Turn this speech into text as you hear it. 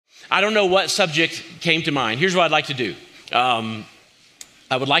I don't know what subject came to mind. Here's what I'd like to do. I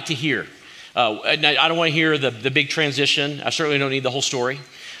would like to hear. I don't want to hear the big transition. I certainly don't need the whole story.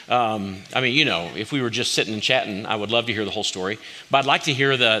 If we were just sitting and chatting, I would love to hear the whole story. But I'd like to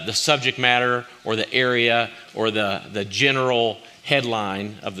hear the subject matter or the area or the general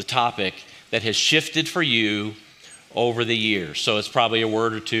headline of the topic that has shifted for you over the years. So it's probably a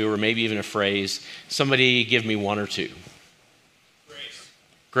word or two or maybe even a phrase. Somebody give me one or two. Grace.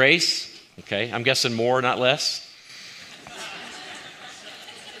 Grace? Okay, I'm guessing more, not less.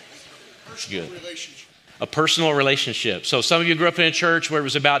 Personal relationship. A personal relationship. So some of you grew up in a church where it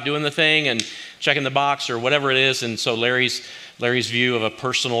was about doing the thing and checking the box or whatever it is. And so Larry's view of a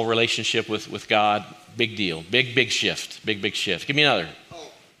personal relationship with God, big deal. Big shift. Big shift. Give me another.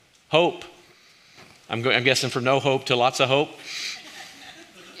 Hope. I'm guessing from no hope to lots of hope.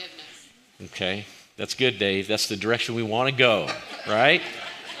 Okay. That's good, Dave. That's the direction we want to go, right?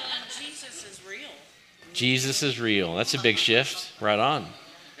 Jesus is real. Jesus is real. That's a big shift. Right on.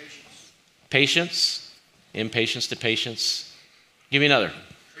 Patience. Impatience to patience. Give me another.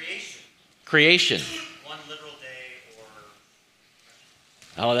 Creation. One literal day or...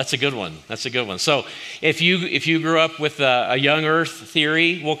 Oh, that's a good one. So if you grew up with a young earth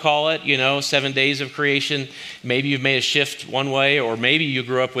theory, we'll call it, 7 days of creation, maybe you've made a shift one way, or maybe you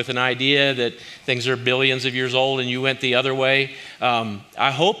grew up with an idea that things are billions of years old and you went the other way.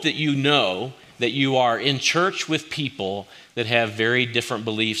 I hope that you know that you are in church with people that have very different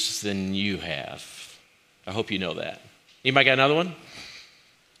beliefs than you have. I hope you know that. Anybody got another one?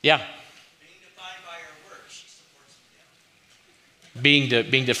 Yeah. Being defined by your work, she supports me.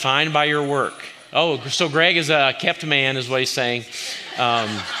 Being defined by your work. Oh, so Greg is a kept man, is what he's saying.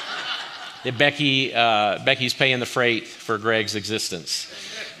 That Becky's paying the freight for Greg's existence,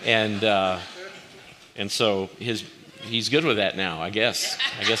 and so he's good with that now. I guess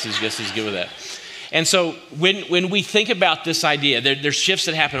he's good with that. And so when we think about this idea, there's shifts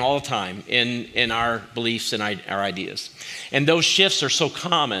that happen all the time in our beliefs and our ideas. And those shifts are so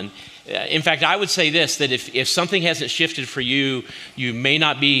common. In fact, I would say this, that if something hasn't shifted for you, you may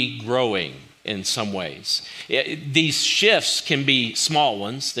not be growing in some ways. These shifts can be small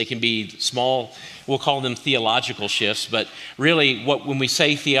ones. They can be small, we'll call them theological shifts, but really when we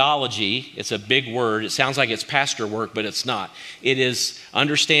say theology, it's a big word. It sounds like it's pastor work, but it's not. It is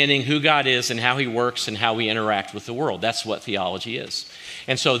understanding who God is and how he works and how we interact with the world. That's what theology is.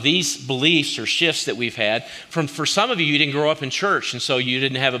 And so these beliefs or shifts that we've had, for some of you didn't grow up in church, and so you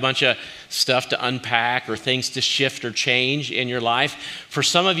didn't have a bunch of stuff to unpack or things to shift or change in your life. For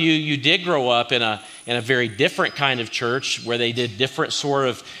some of you, you did grow up in a very different kind of church where they did different sort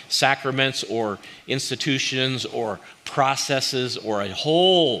of sacraments or institutions or processes or a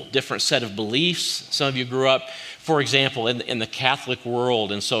whole different set of beliefs. Some of you grew up, for example, in the Catholic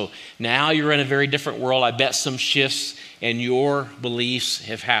world, and so now you're in a very different world. I bet some shifts and your beliefs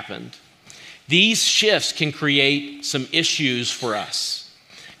have happened. These shifts can create some issues for us,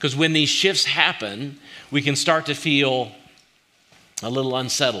 because when these shifts happen, we can start to feel a little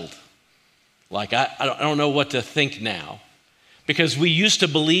unsettled. Like, I don't know what to think now, because we used to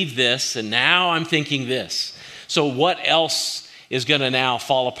believe this, and now I'm thinking this. So what else is going to now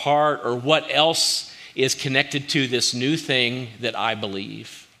fall apart, or what else is connected to this new thing that I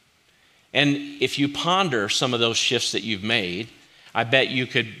believe? And if you ponder some of those shifts that you've made, I bet you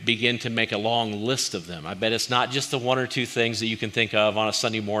could begin to make a long list of them. I bet it's not just the one or two things that you can think of on a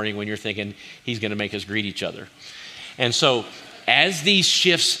Sunday morning when you're thinking he's going to make us greet each other. And so as these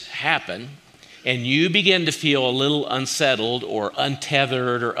shifts happen and you begin to feel a little unsettled or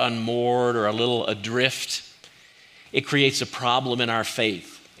untethered or unmoored or a little adrift, it creates a problem in our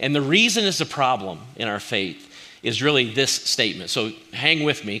faith. And the reason it's a problem in our faith is really this statement. So hang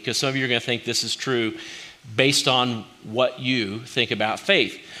with me, because some of you are going to think this is true based on what you think about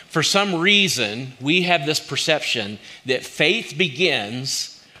faith. For some reason, we have this perception that faith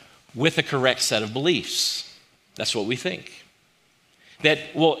begins with a correct set of beliefs. That's what we think. That,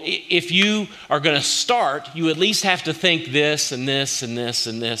 well, if you are going to start, you at least have to think this and this and this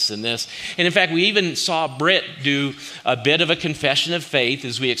and this and this. And in fact, we even saw Britt do a bit of a confession of faith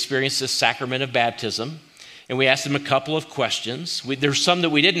as we experienced this sacrament of baptism. And we asked him a couple of questions. There's some that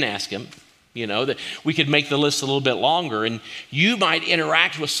we didn't ask him, that we could make the list a little bit longer. And you might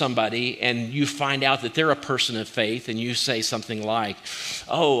interact with somebody and you find out that they're a person of faith, and you say something like,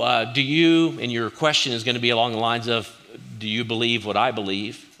 do you, and your question is going to be along the lines of, do you believe what I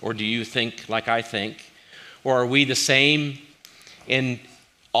believe? Or do you think like I think? Or are we the same in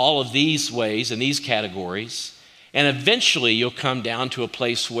all of these ways, in these categories? And eventually you'll come down to a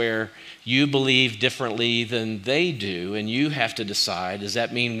place where you believe differently than they do, and you have to decide, does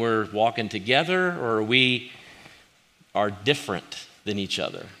that mean we're walking together, or we are different than each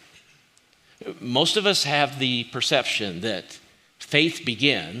other? Most of us have the perception that faith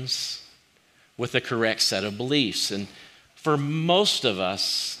begins with a correct set of beliefs. And for most of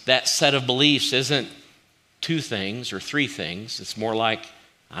us, that set of beliefs isn't 2 things or 3 things. It's more like,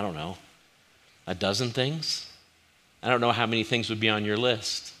 I don't know, a dozen things. I don't know how many things would be on your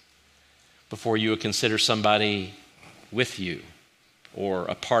list before you would consider somebody with you or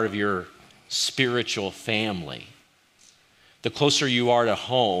a part of your spiritual family. The closer you are to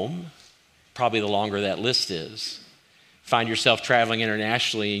home, probably the longer that list is. Find yourself traveling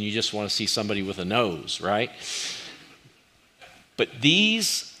internationally and you just want to see somebody with a nose, right? But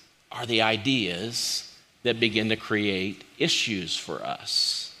these are the ideas that begin to create issues for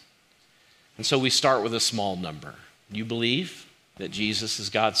us. And so we start with a small number. You believe that Jesus is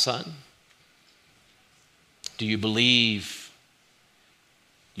God's Son? Do you believe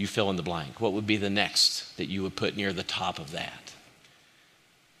you fill in the blank? What would be the next that you would put near the top of that?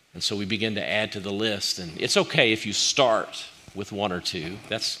 And so we begin to add to the list. And it's okay if you start with 1 or 2.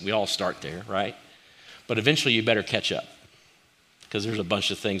 We all start there, right? But eventually you better catch up, because there's a bunch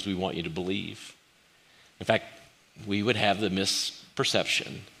of things we want you to believe. In fact, we would have the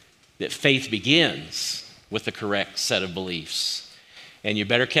misperception that faith begins with the correct set of beliefs. And you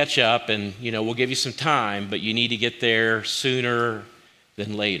better catch up, and we'll give you some time, but you need to get there sooner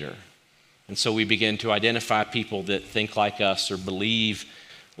than later. And so we begin to identify people that think like us or believe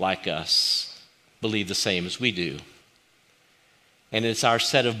like us, believe the same as we do. And it's our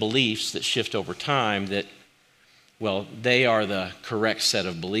set of beliefs that shift over time that, well, they are the correct set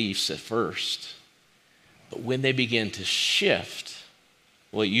of beliefs at first. But when they begin to shift,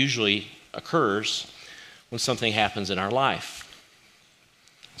 well, it usually occurs when something happens in our life.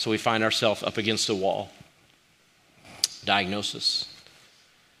 So we find ourselves up against a wall. Diagnosis,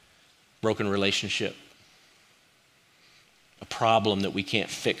 broken relationship, a problem that we can't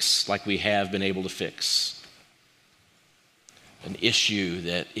fix like we have been able to fix, an issue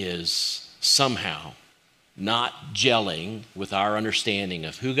that is somehow not gelling with our understanding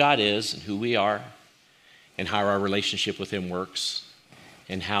of who God is and who we are and how our relationship with Him works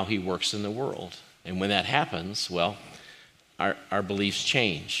and how He works in the world. And when that happens, well, our beliefs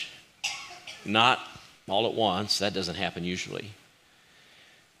change. Not all at once. That doesn't happen usually.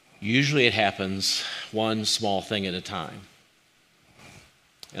 Usually it happens one small thing at a time.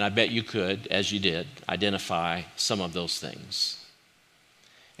 And I bet you could, as you did, identify some of those things.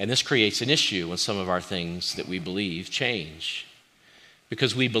 And this creates an issue when some of our things that we believe change.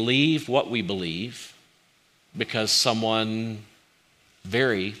 Because we believe what we believe because someone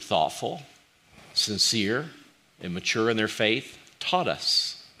very thoughtful, sincere, and mature in their faith taught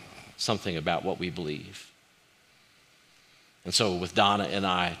us something about what we believe. And so with Donna and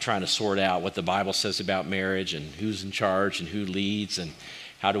I trying to sort out what the Bible says about marriage and who's in charge and who leads and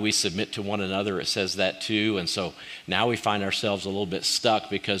how do we submit to one another, it says that too. And so now we find ourselves a little bit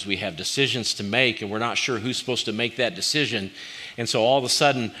stuck because we have decisions to make and we're not sure who's supposed to make that decision. And so all of a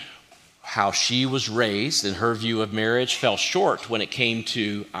sudden, how she was raised and her view of marriage fell short when it came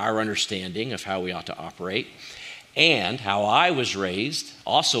to our understanding of how we ought to operate. And how I was raised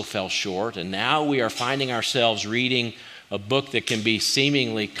also fell short. And now we are finding ourselves reading a book that can be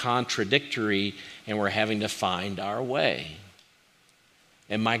seemingly contradictory, and we're having to find our way.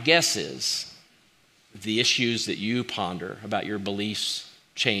 And my guess is the issues that you ponder about your beliefs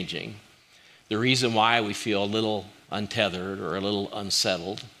changing, the reason why we feel a little untethered or a little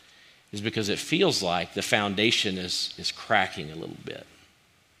unsettled is because it feels like the foundation is cracking a little bit.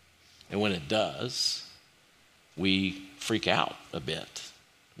 And when it does, we freak out a bit.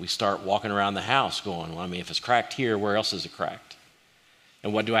 We start walking around the house going, well, if it's cracked here, where else is it cracked?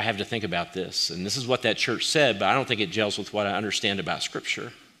 And what do I have to think about this? And this is what that church said, but I don't think it gels with what I understand about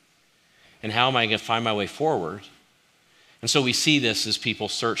Scripture. And how am I going to find my way forward? And so we see this as people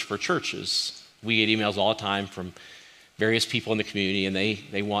search for churches. We get emails all the time from various people in the community, and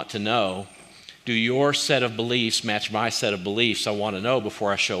they want to know, do your set of beliefs match my set of beliefs? I want to know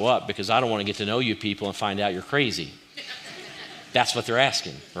before I show up, because I don't want to get to know you people and find out you're crazy. That's what they're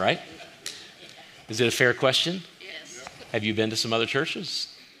asking, right? Is it a fair question? Yes. Have you been to some other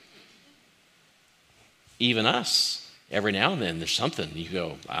churches? Even us, every now and then there's something you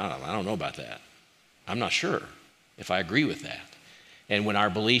go, I don't know about that. I'm not sure if I agree with that. And when our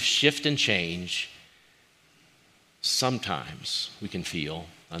beliefs shift and change, sometimes we can feel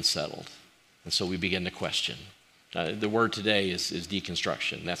unsettled. And so we begin to question. The word today is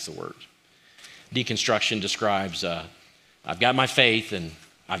deconstruction. That's the word. Deconstruction describes, I've got my faith and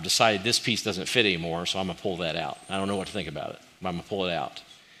I've decided this piece doesn't fit anymore, so I'm going to pull that out. I don't know what to think about it, but I'm going to pull it out.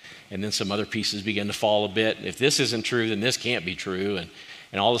 And then some other pieces begin to fall a bit. If this isn't true, then this can't be true.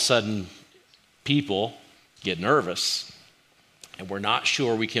 And all of a sudden, people get nervous, and we're not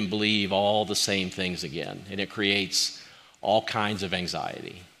sure we can believe all the same things again. And it creates all kinds of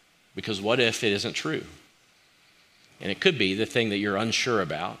anxiety. Because what if it isn't true? And it could be the thing that you're unsure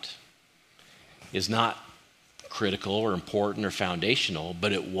about is not critical or important or foundational,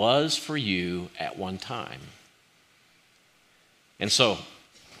 but it was for you at one time. And so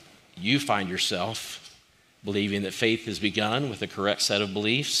you find yourself believing that faith has begun with a correct set of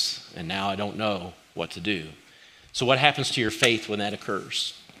beliefs, and now I don't know what to do. So what happens to your faith when that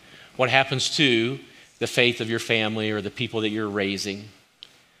occurs? What happens to the faith of your family or the people that you're raising?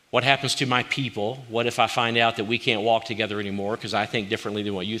 What happens to my people? What if I find out that we can't walk together anymore because I think differently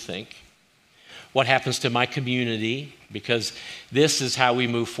than what you think? What happens to my community? Because this is how we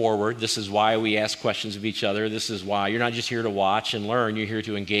move forward. This is why we ask questions of each other. This is why you're not just here to watch and learn. You're here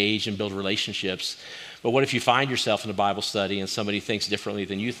to engage and build relationships. But what if you find yourself in a Bible study and somebody thinks differently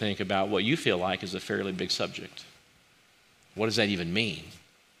than you think about what you feel like is a fairly big subject? What does that even mean?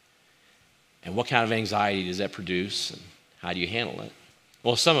 And what kind of anxiety does that produce? And how do you handle it?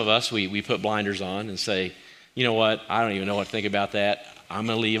 Well, some of us, we put blinders on and say, you know what? I don't even know what to think about that. I'm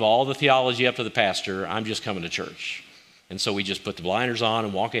going to leave all the theology up to the pastor. I'm just coming to church. And so we just put the blinders on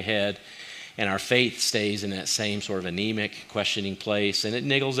and walk ahead, and our faith stays in that same sort of anemic, questioning place. And it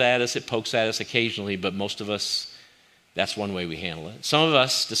niggles at us, it pokes at us occasionally, but most of us, that's one way we handle it. Some of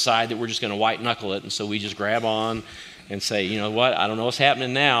us decide that we're just going to white knuckle it, and so we just grab on and say, you know what, I don't know what's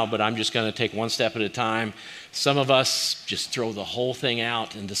happening now, but I'm just going to take one step at a time. Some of us just throw the whole thing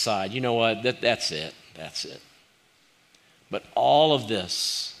out and decide, you know what, that's it. But all of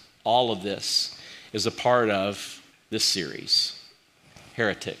this is a part of this series,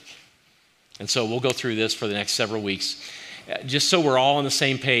 Heretic. And so we'll go through this for the next several weeks. Just so we're all on the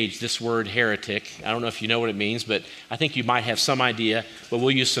same page, this word heretic, I don't know if you know what it means, but I think you might have some idea, but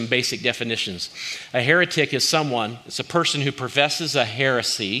we'll use some basic definitions. A heretic is it's a person who professes a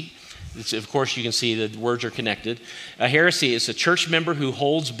heresy. Of course, you can see the words are connected. A heresy is a church member who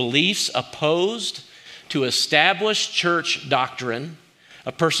holds beliefs opposed to established church doctrine,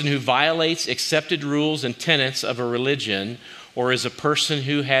 a person who violates accepted rules and tenets of a religion, or is a person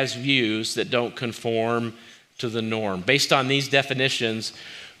who has views that don't conform to the norm. Based on these definitions,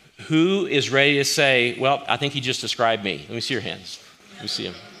 who is ready to say, well, I think he just described me? Let me see your hands. Let me see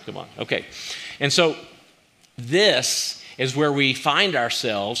them. Come on. Okay. And so this is where we find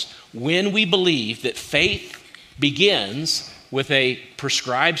ourselves when we believe that faith begins with a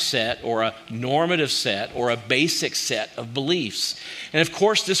prescribed set or a normative set or a basic set of beliefs. And of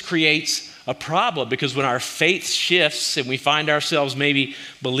course, this creates a problem because when our faith shifts and we find ourselves maybe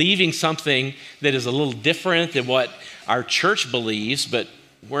believing something that is a little different than what our church believes, but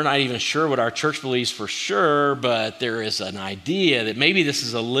we're not even sure what our church believes for sure, but there is an idea that maybe this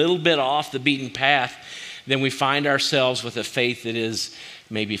is a little bit off the beaten path, then we find ourselves with a faith that is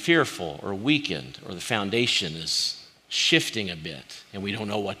maybe fearful or weakened, or the foundation is shifting a bit and we don't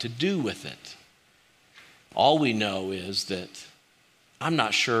know what to do with it. All we know is that I'm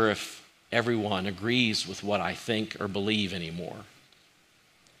not sure if everyone agrees with what I think or believe anymore.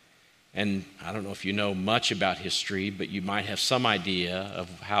 And I don't know if you know much about history, but you might have some idea of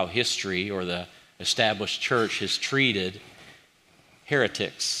how history or the established church has treated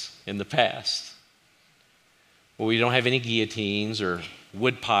heretics in the past. Well, we don't have any guillotines or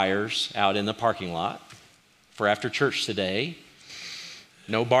wood pyres out in the parking lot for after church today.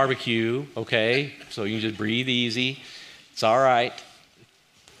 No barbecue, okay? So you just breathe easy. It's all right.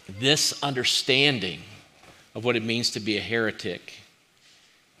 This understanding of what it means to be a heretic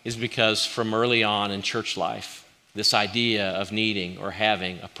is because from early on in church life, this idea of needing or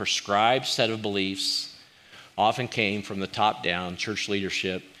having a prescribed set of beliefs often came from the top down church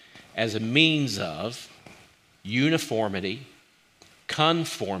leadership as a means of uniformity,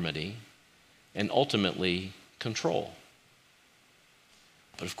 conformity, and ultimately control.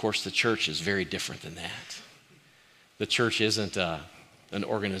 But of course, the church is very different than that. The church isn't an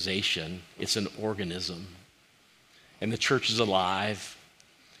organization, it's an organism. And the church is alive,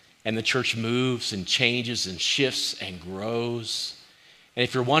 and the church moves and changes and shifts and grows. And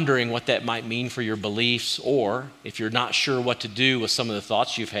if you're wondering what that might mean for your beliefs, or if you're not sure what to do with some of the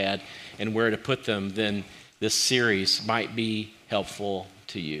thoughts you've had and where to put them, then this series might be helpful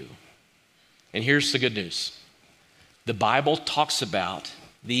to you. And here's the good news. The Bible talks about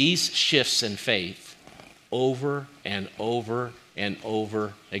these shifts in faith over and over and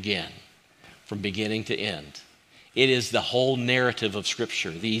over again. from beginning to end. It is the whole narrative of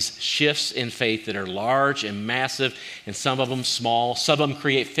Scripture. These shifts in faith that are large and massive, and some of them small. Some of them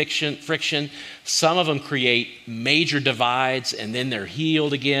create friction. Some of them create major divides, and then they're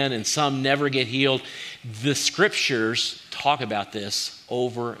healed again, and some never get healed. The Scriptures talk about this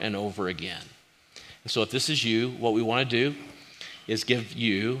over and over again. And so if this is you, what we want to do is give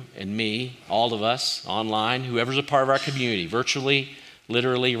you and me, all of us online, whoever's a part of our community, virtually,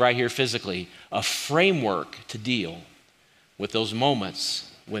 literally, right here physically, a framework to deal with those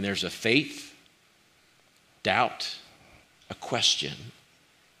moments when there's a faith, doubt, a question,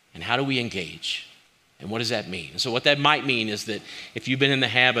 and how do we engage? And what does that mean? And so what that might mean is that if you've been in the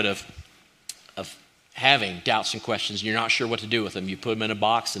habit of having doubts and questions, and you're not sure what to do with them, you put them in a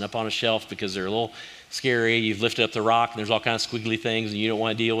box and up on a shelf because they're a little scary. You've lifted up the rock and there's all kinds of squiggly things and you don't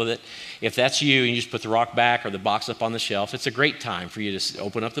want to deal with it. If that's you and you just put the rock back or the box up on the shelf, it's a great time for you to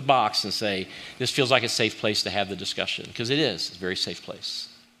open up the box and say, this feels like a safe place to have the discussion, because it is. It's a very safe place.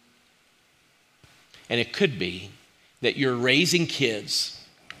 And it could be that you're raising kids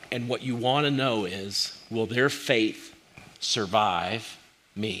and what you want to know is, will their faith survive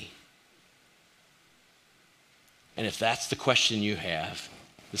me? And if that's the question you have,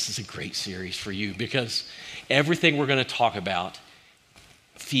 this is a great series for you, because everything we're going to talk about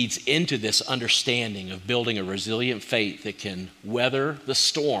feeds into this understanding of building a resilient faith that can weather the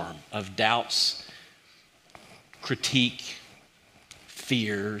storm of doubts, critique,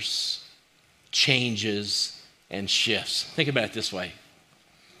 fears, changes, and shifts. Think about it this way.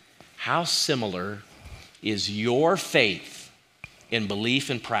 How similar is your faith in belief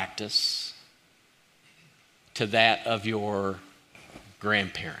and practice to that of your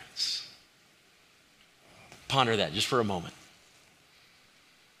grandparents? Ponder that just for a moment.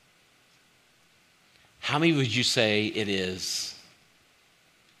 How many would you say it is,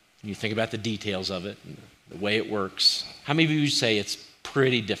 when you think about the details of it, and the way it works, how many of you would say it's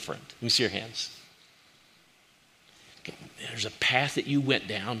pretty different? Let me see your hands. Okay, there's a path that you went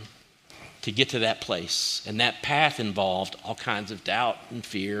down to get to that place, and that path involved all kinds of doubt and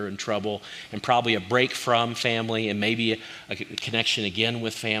fear and trouble, and probably a break from family, and maybe a connection again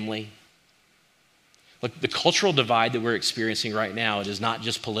with family. Look, the cultural divide that we're experiencing right now, it is not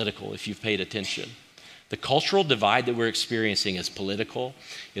just political, if you've paid attention. The cultural divide that we're experiencing is political,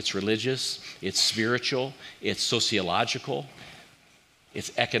 it's religious, it's spiritual, it's sociological,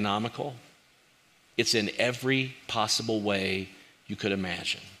 it's economical. It's in every possible way you could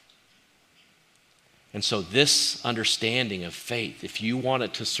imagine. And so this understanding of faith, if you want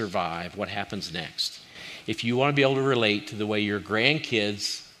it to survive, what happens next? If you want to be able to relate to the way your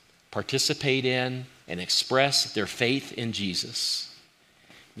grandkids participate in and express their faith in Jesus,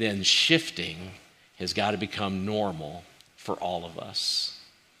 then shifting has got to become normal for all of us.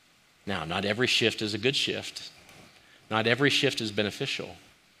 Now, not every shift is a good shift. Not every shift is beneficial.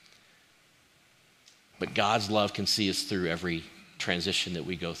 But God's love can see us through every transition that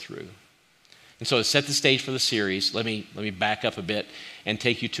we go through. And so to set the stage for the series, let me back up a bit and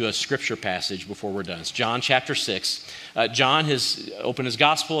take you to a scripture passage before we're done. It's John chapter 6. John has opened his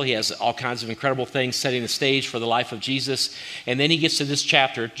gospel. He has all kinds of incredible things setting the stage for the life of Jesus. And then he gets to this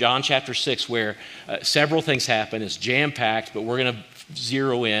chapter, John chapter 6, where several things happen. It's jam-packed, but we're going to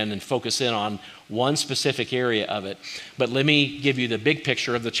zero in and focus in on one specific area of it. But let me give you the big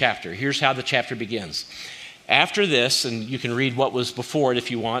picture of the chapter. Here's how the chapter begins. After this, and you can read what was before it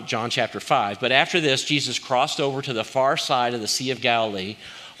if you want, John chapter 5, but after this, Jesus crossed over to the far side of the Sea of Galilee,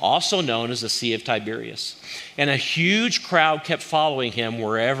 also known as the Sea of Tiberias. And a huge crowd kept following him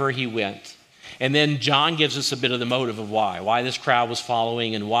wherever he went. And then John gives us a bit of the motive of why this crowd was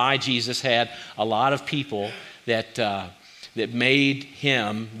following and why Jesus had a lot of people that made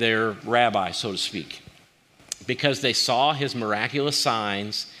him their rabbi, so to speak, because they saw his miraculous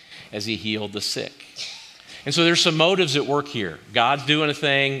signs as he healed the sick. And so there's some motives at work here. God's doing a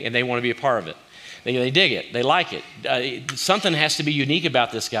thing, and they want to be a part of it. They dig it. They like it. Something has to be unique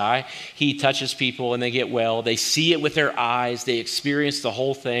about this guy. He touches people, and they get well. They see it with their eyes. They experience the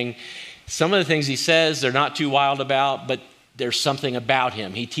whole thing. Some of the things he says, they're not too wild about, but there's something about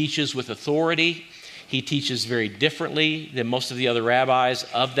him. He teaches with authority. He teaches very differently than most of the other rabbis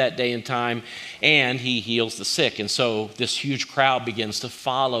of that day and time, and he heals the sick. And so this huge crowd begins to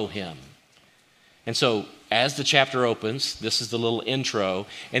follow him. And so as the chapter opens, this is the little intro,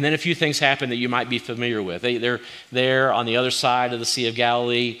 and then a few things happen that you might be familiar with. They're there on the other side of the Sea of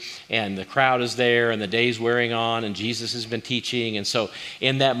Galilee, and the crowd is there, and the day's wearing on, and Jesus has been teaching. And so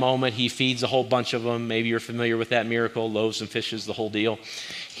in that moment, he feeds a whole bunch of them. Maybe you're familiar with that miracle, loaves and fishes, the whole deal.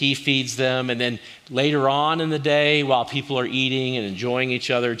 he feeds them. And then later on in the day, while people are eating and enjoying each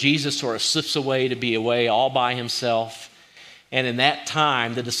other, Jesus sort of slips away to be away all by himself. And in that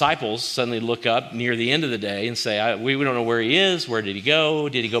time, the disciples suddenly look up near the end of the day and say, we don't know where he is. Where did he go?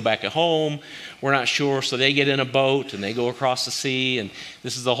 Did he go back at home? We're not sure. So they get in a boat and they go across the sea. And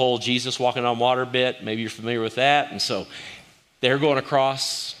this is the whole Jesus walking on water bit. Maybe you're familiar with that. And so they're going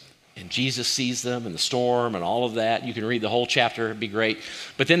across, and Jesus sees them and the storm and all of that. You can read the whole chapter. It'd be great.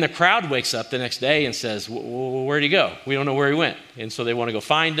 But then the crowd wakes up the next day and says, where'd he go? We don't know where he went. And so they want to go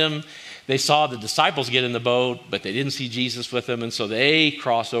find him. They saw the disciples get in the boat, but they didn't see Jesus with them, and so they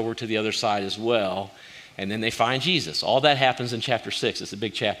cross over to the other side as well, and then they find Jesus. All that happens in chapter 6. It's a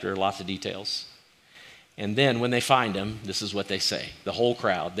big chapter, lots of details. And then when they find him, this is what they say. The whole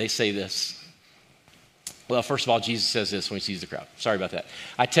crowd, they say this. Well, first of all, Jesus says this when he sees the crowd. Sorry about that.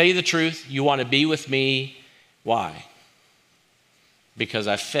 I tell you the truth, you want to be with me. Why? Because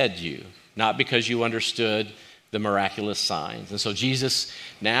I fed you, not because you understood the miraculous signs. And so Jesus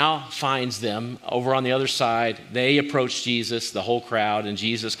now finds them over on the other side. They approach Jesus, the whole crowd, and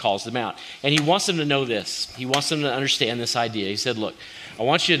Jesus calls them out. And he wants them to know this. He wants them to understand this idea. He said, look, I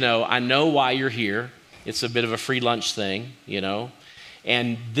want you to know, I know why you're here. It's a bit of a free lunch thing,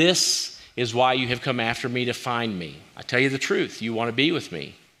 and this is why you have come after me to find me. I tell you the truth. You want to be with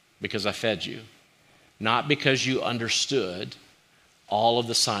me because I fed you, not because you understood all of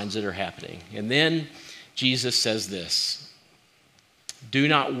the signs that are happening. And then Jesus says this, do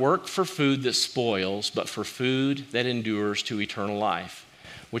not work for food that spoils, but for food that endures to eternal life,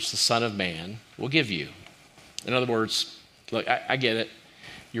 which the Son of Man will give you. In other words, look, I get it.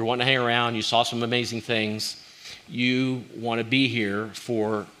 You're wanting to hang around. You saw some amazing things. You want to be here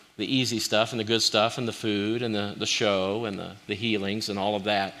for the easy stuff and the good stuff and the food and the show and the healings and all of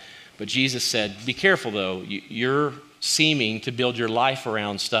that. But Jesus said, be careful though. You're seeming to build your life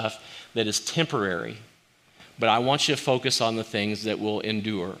around stuff that is temporary. But I want you to focus on the things that will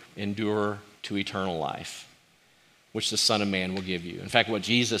endure to eternal life, which the Son of Man will give you. In fact, what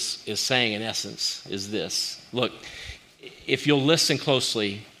Jesus is saying in essence is this. Look, if you'll listen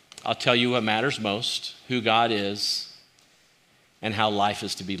closely, I'll tell you what matters most, who God is, and how life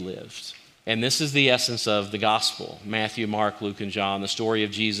is to be lived. And this is the essence of the gospel, Matthew, Mark, Luke, and John, the story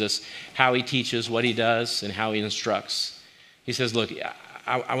of Jesus, how he teaches, what he does, and how he instructs. He says, look,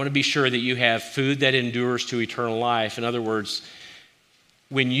 I want to be sure that you have food that endures to eternal life. In other words,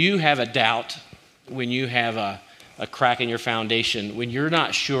 when you have a doubt, when you have a crack in your foundation, when you're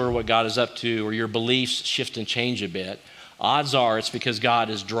not sure what God is up to or your beliefs shift and change a bit, odds are it's because God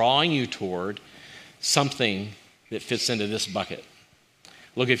is drawing you toward something that fits into this bucket.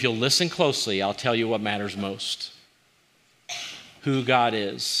 Look, if you'll listen closely, I'll tell you what matters most. Who God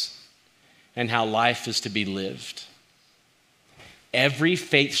is and how life is to be lived. Every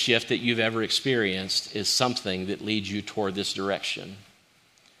faith shift that you've ever experienced is something that leads you toward this direction.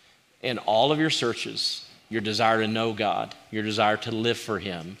 In all of your searches, your desire to know God, your desire to live for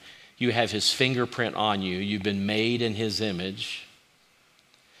him, you have his fingerprint on you. You've been made in his image.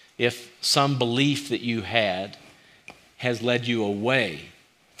 If some belief that you had has led you away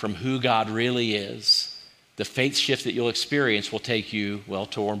from who God really is, the faith shift that you'll experience will take you,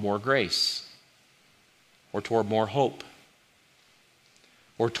 toward more grace or toward more hope,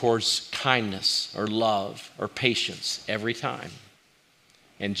 or towards kindness or love or patience every time.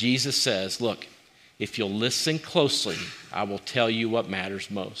 And Jesus says, look, if you'll listen closely, I will tell you what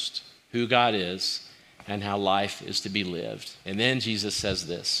matters most, who God is and how life is to be lived. And then Jesus says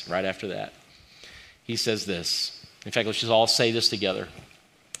this right after that. He says this. In fact, let's just all say this together.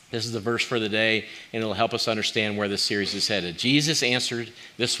 This is the verse for the day, and it'll help us understand where this series is headed. Jesus answered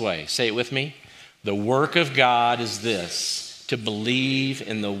this way. Say it with me. The work of God is this, to believe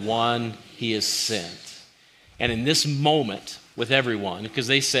in the one he has sent. And in this moment with everyone, because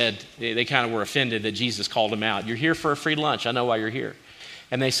they said, they kind of were offended that Jesus called them out. You're here for a free lunch. I know why you're here.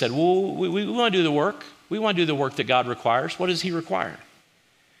 And they said, well, we want to do the work. We want to do the work that God requires. What does he require?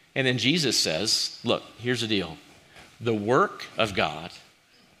 And then Jesus says, look, here's the deal. The work of God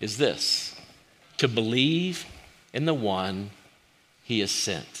is this, to believe in the one he has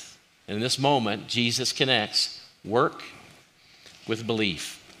sent. And in this moment, Jesus connects work with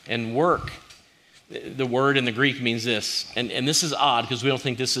belief. And work, the word in the Greek means this, and this is odd because we don't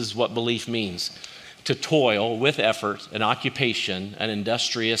think this is what belief means. To toil with effort, an occupation, an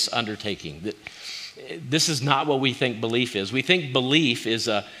industrious undertaking. this is not what we think belief is. We think belief is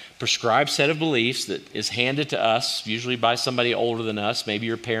a prescribed set of beliefs that is handed to us, usually by somebody older than us, maybe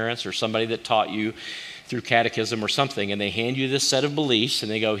your parents or somebody that taught you through catechism or something, and they hand you this set of beliefs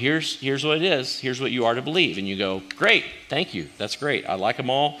and they go, here's what it is, here's what you are to believe. And you go, great, thank you, that's great. I like them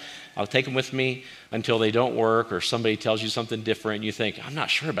all. I'll take them with me until they don't work or somebody tells you something different. And you think, I'm not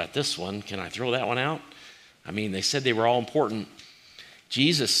sure about this one. Can I throw that one out? I mean, they said they were all important.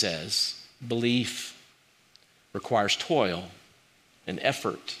 Jesus says belief requires toil and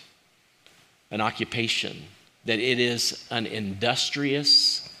effort, an occupation, that it is an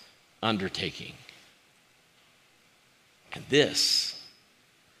industrious undertaking. And this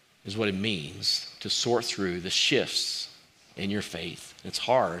is what it means to sort through the shifts in your faith. It's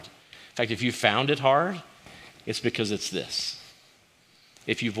hard. In fact, if you found it hard, it's because it's this.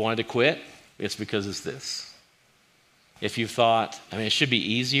 If you've wanted to quit, it's because it's this. If you thought, it should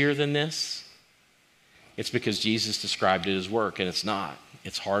be easier than this, it's because Jesus described it as work, and it's not.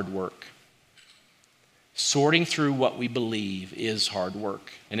 It's hard work. Sorting through what we believe is hard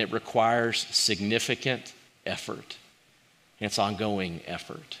work, and it requires significant effort. And it's ongoing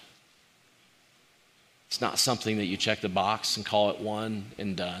effort. It's not something that you check the box and call it one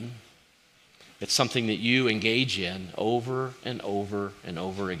and done. It's something that you engage in over and over and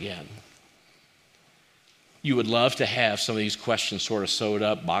over again. You would love to have some of these questions sort of sewed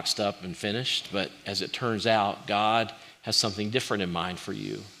up, boxed up, and finished, but as it turns out, God has something different in mind for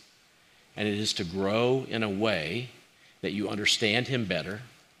you. And it is to grow in a way that you understand Him better,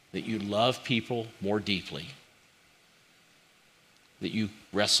 that you love people more deeply, that you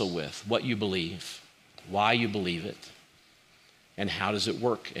wrestle with what you believe, why you believe it, and how does it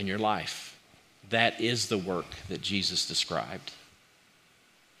work in your life. That is the work that Jesus described.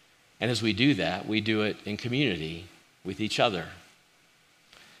 And as we do that, we do it in community with each other.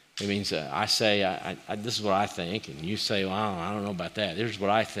 It means I say, this is what I think, and you say, well, I don't know about that. Here's what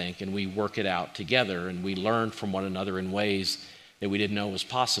I think, and we work it out together, and we learn from one another in ways that we didn't know was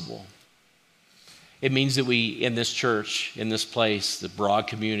possible. It means that we, in this church, in this place, the broad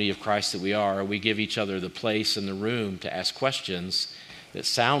community of Christ that we are, we give each other the place and the room to ask questions that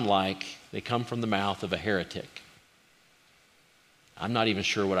sound like they come from the mouth of a heretic. I'm not even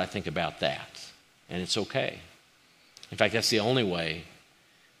sure what I think about that, and it's okay. In fact, that's the only way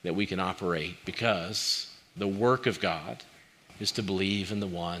that we can operate, because the work of God is to believe in the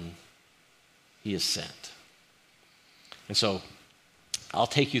one He has sent. And so I'll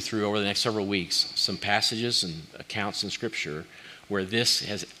take you through over the next several weeks some passages and accounts in Scripture where this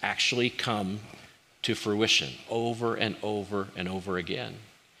has actually come to fruition over and over and over again.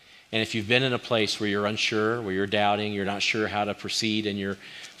 And if you've been in a place where you're unsure, where you're doubting, you're not sure how to proceed in your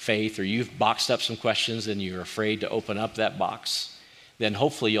faith, or you've boxed up some questions and you're afraid to open up that box, then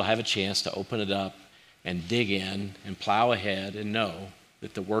hopefully you'll have a chance to open it up and dig in and plow ahead and know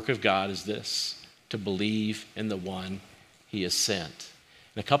that the work of God is this, to believe in the one He has sent.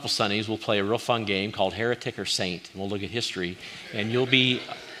 In a couple Sundays, we'll play a real fun game called Heretic or Saint, and we'll look at history, and you'll be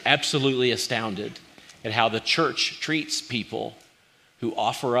absolutely astounded at how the church treats people who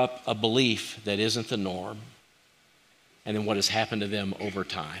offer up a belief that isn't the norm, and then what has happened to them over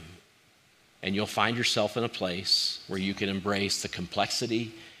time. And you'll find yourself in a place where you can embrace the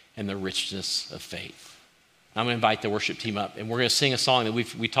complexity and the richness of faith. I'm going to invite the worship team up, and we're going to sing a song that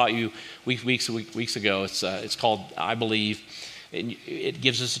we taught you weeks ago. It's called I Believe. And it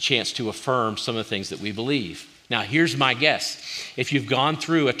gives us a chance to affirm some of the things that we believe. Now, here's my guess. If you've gone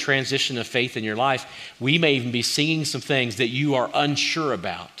through a transition of faith in your life, we may even be singing some things that you are unsure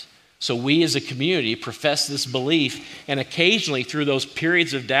about. So we as a community profess this belief, and occasionally through those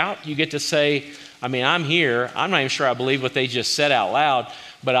periods of doubt, you get to say, I'm here. I'm not even sure I believe what they just said out loud,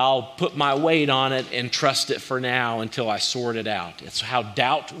 but I'll put my weight on it and trust it for now until I sort it out. It's how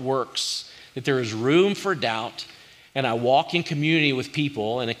doubt works, that there is room for doubt. And I walk in community with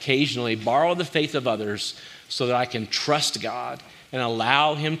people and occasionally borrow the faith of others so that I can trust God and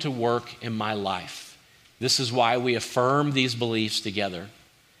allow Him to work in my life. This is why we affirm these beliefs together,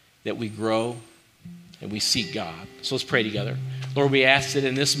 that we grow and we seek God. So let's pray together. Lord, we ask that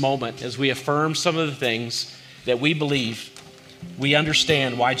in this moment, as we affirm some of the things that we believe, we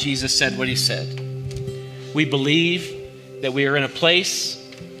understand why Jesus said what He said. We believe that we are in a place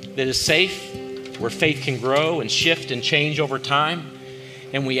that is safe, where faith can grow and shift and change over time.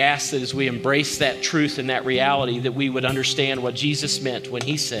 And we ask that as we embrace that truth and that reality, that we would understand what Jesus meant when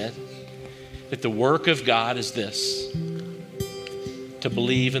He said that the work of God is this, to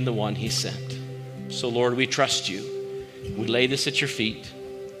believe in the one He sent. So Lord, we trust You. We lay this at Your feet,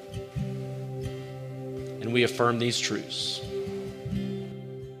 and we affirm these truths.